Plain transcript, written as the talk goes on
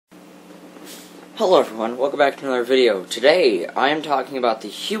Hello everyone, welcome back to another video. Today I am talking about the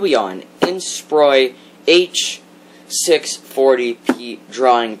Huion Inspiroy h650p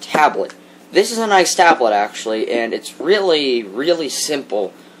drawing tablet. This is a nice tablet actually, and it's really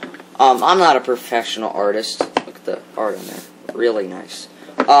simple. I'm not a professional artist. Look at the art on there, really nice.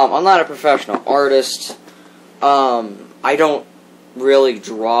 I'm not a professional artist. I don't really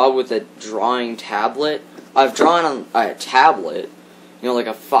draw with a drawing tablet. I've drawn on a tablet, you know, like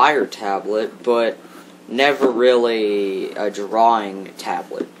a fire tablet, but never really a drawing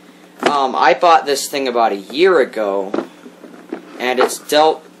tablet. I bought this thing about a year ago, and it's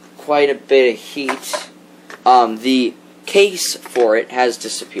dealt quite a bit of heat. The case for it has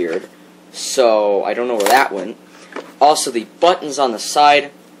disappeared, so I don't know where that went. Also, the buttons on the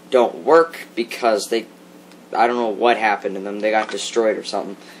side don't work because I don't know what happened to them. They got destroyed or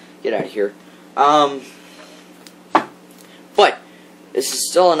something. Get out of here. But this is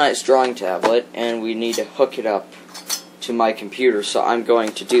still a nice drawing tablet, and we need to hook it up to my computer, so I'm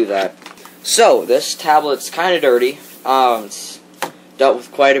going to do that. So, this tablet's kind of dirty. It's dealt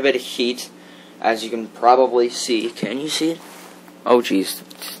with quite a bit of heat, as you can probably see. Can you see it? Oh, jeez.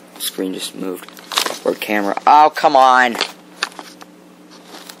 The screen just moved. Or camera. Oh, come on.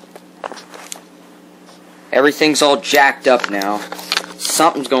 Everything's all jacked up now.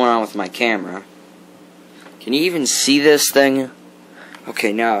 Something's going on with my camera. Can you even see this thing?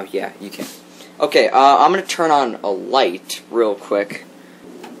 Okay, now, yeah, you can. Okay, I'm going to turn on a light real quick.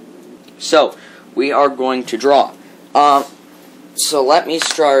 So, we are going to draw. So let me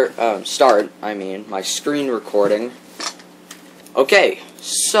start my screen recording. Okay,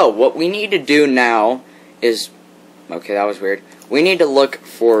 so what we need to do now is, okay, that was weird. We need to look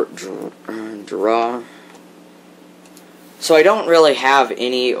for draw. So I don't really have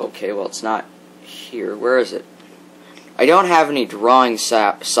any, okay, well, it's not here. Where is it? I don't have any drawing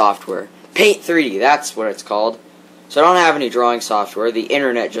software. Paint 3D, that's what it's called. So I don't have any drawing software. The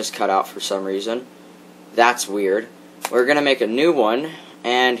internet just cut out for some reason. That's weird. We're going to make a new one,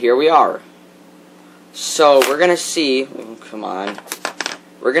 and here we are. So we're going to see, oh, come on.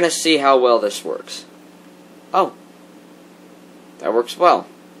 We're going to see how well this works. Oh, that works well.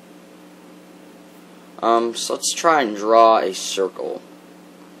 So let's try and draw a circle.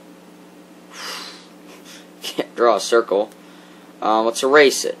 Can't draw a circle. Let's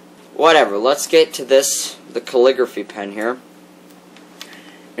erase it. Whatever, let's get to the calligraphy pen here,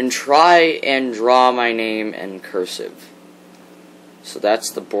 and try and draw my name in cursive. So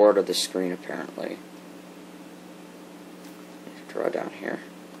that's the board of the screen, apparently. Draw down here.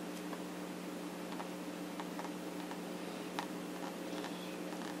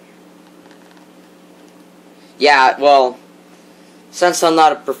 Yeah, well, since I'm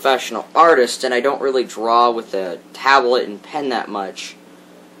not a professional artist and I don't really draw with a tablet and pen that much,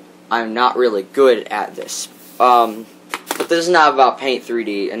 I'm not really good at this. But this is not about Paint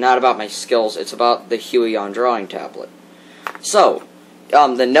 3D and not about my skills. It's about the Huion drawing tablet. So,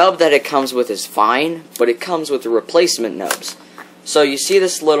 the nub that it comes with is fine, but it comes with the replacement nubs. So you see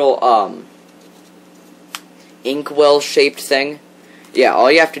this little inkwell-shaped thing? Yeah,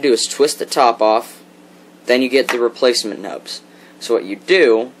 all you have to do is twist the top off. Then you get the replacement nubs. So what you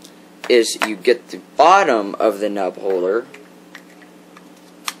do is you get the bottom of the nub holder.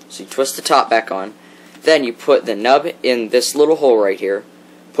 So you twist the top back on. Then you put the nub in this little hole right here.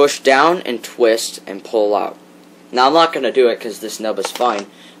 Push down and twist and pull out. Now I'm not going to do it because this nub is fine.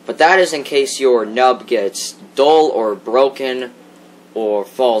 But that is in case your nub gets dull or broken or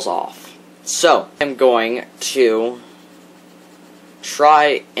falls off. So I'm going to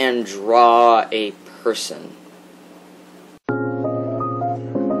try and draw a person.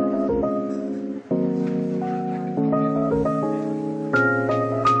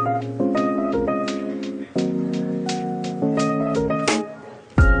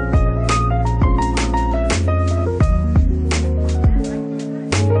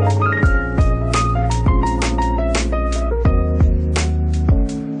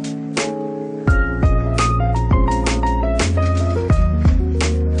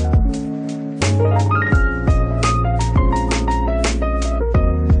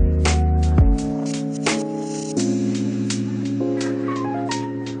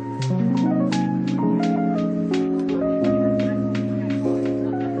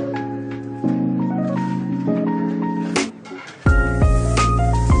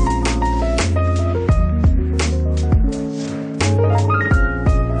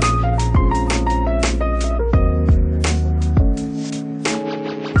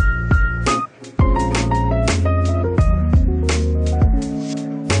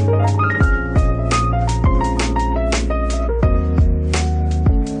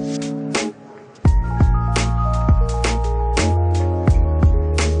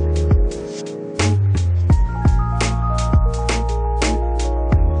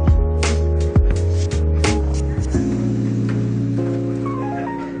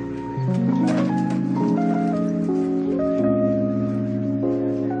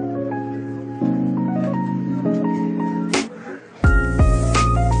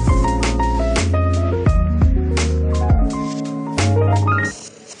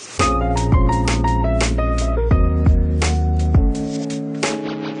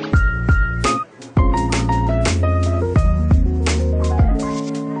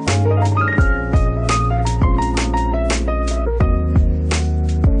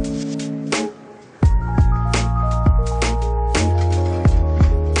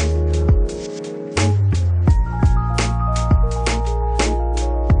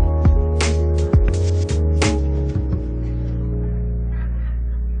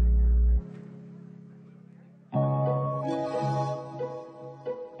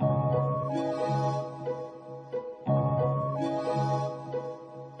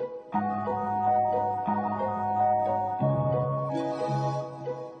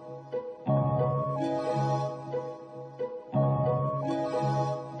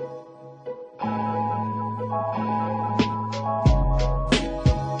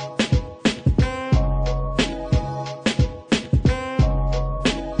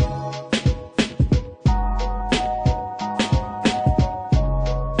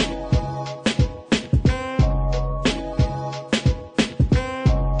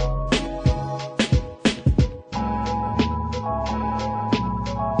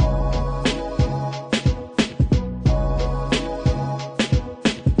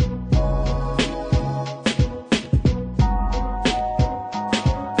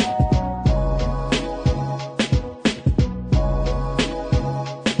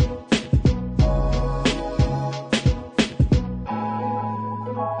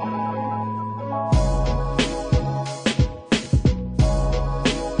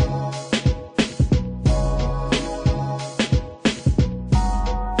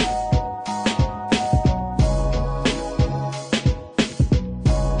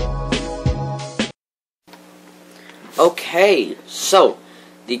 Okay, so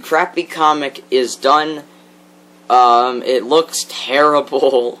the crappy comic is done. It looks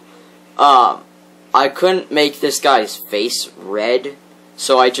terrible. I couldn't make this guy's face red,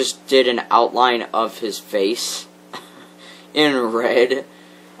 so I just did an outline of his face in red.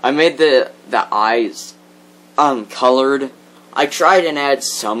 I made the eyes colored. I tried and add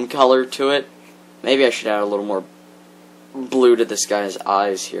some color to it. Maybe I should add a little more blue to this guy's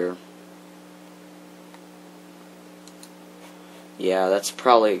eyes here. Yeah, that's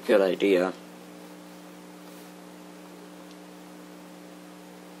probably a good idea.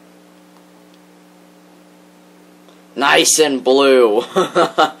 Nice and blue.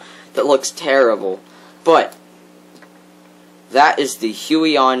 That looks terrible. But that is the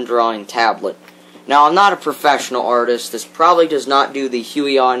Huion drawing tablet. Now, I'm not a professional artist. This probably does not do the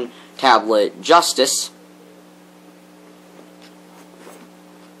Huion tablet justice.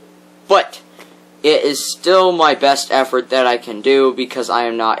 But it is still my best effort that I can do because I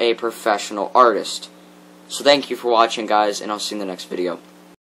am not a professional artist. So thank you for watching, guys, and I'll see you in the next video.